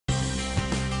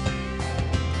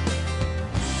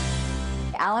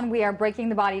Allan, we are breaking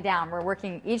the body down. We're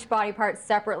working each body part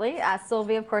separately.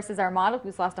 Sylvia, of course, is our model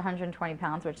who's lost 120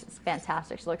 pounds, which is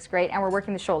fantastic. She looks great. And we're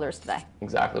working the shoulders today.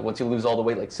 Exactly. Once you lose all the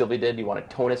weight like Sylvia did, you want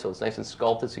to tone it so it's nice and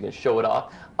sculpted so you can show it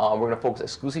off. We're going to focus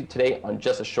exclusively today on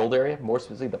just the shoulder area, more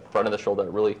specifically the front of the shoulder.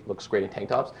 It really looks great in tank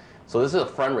tops. So this is a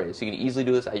front raise. So you can easily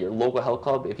do this at your local health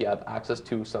club if you have access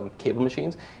to some cable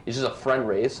machines. It's just a front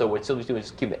raise. So what Sylvia's doing is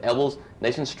just keep the elbows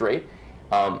nice and straight.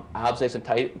 Abs nice and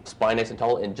tight, spine nice and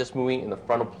tall, and just moving in the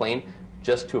frontal plane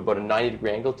just to about a 90-degree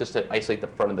angle just to isolate the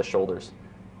front of the shoulders.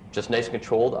 Just nice and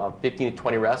controlled, 15 to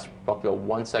 20 reps, roughly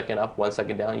 1 second up, 1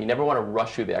 second down. You never want to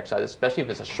rush through the exercise, especially if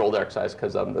it's a shoulder exercise,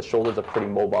 because the shoulder is a pretty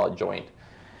mobile joint.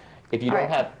 If you don't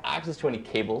have access to any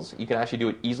cables, you can actually do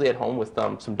it easily at home with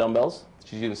some dumbbells.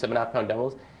 She's using 7.5-pound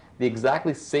dumbbells. The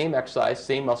exactly same exercise,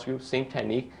 same muscle group, same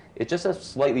technique. It's just a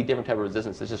slightly different type of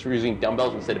resistance. It's just we're using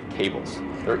dumbbells instead of cables.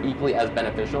 They're equally as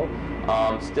beneficial.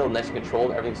 Still nice and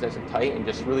controlled, everything's nice and tight, and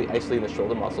just really isolating the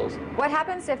shoulder muscles. What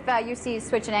happens if you see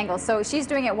switch in angles? So she's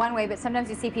doing it one way, but sometimes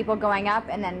you see people going up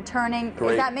and then turning.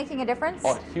 Great. Is that making a difference?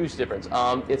 Oh, huge difference.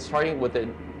 It's starting with the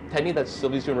technique that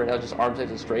Sylvia's doing right now, just arms nice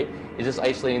and straight, is just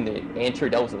isolating the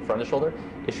anterior delts to the front of the shoulder.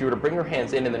 If she were to bring her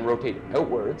hands in and then rotate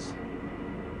outwards,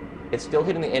 it's still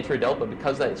hitting the anterior delt, but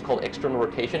because that it's called external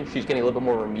rotation, she's getting a little bit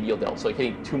more of a medial delt. So like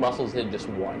hitting two muscles in just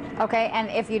one. Okay, and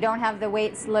if you don't have the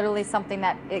weights, literally something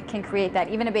that it can create that,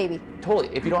 even a baby.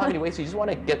 Totally. If you don't have any weights, you just want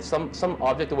to get some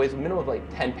object that weighs a minimum of like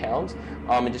 10 pounds,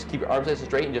 and just keep your arms nice and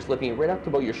straight and just lifting it right up to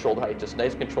about your shoulder height. Just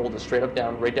nice control, just straight up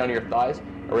down, right down to your thighs,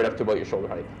 and right up to about your shoulder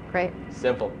height. Great.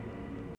 Simple.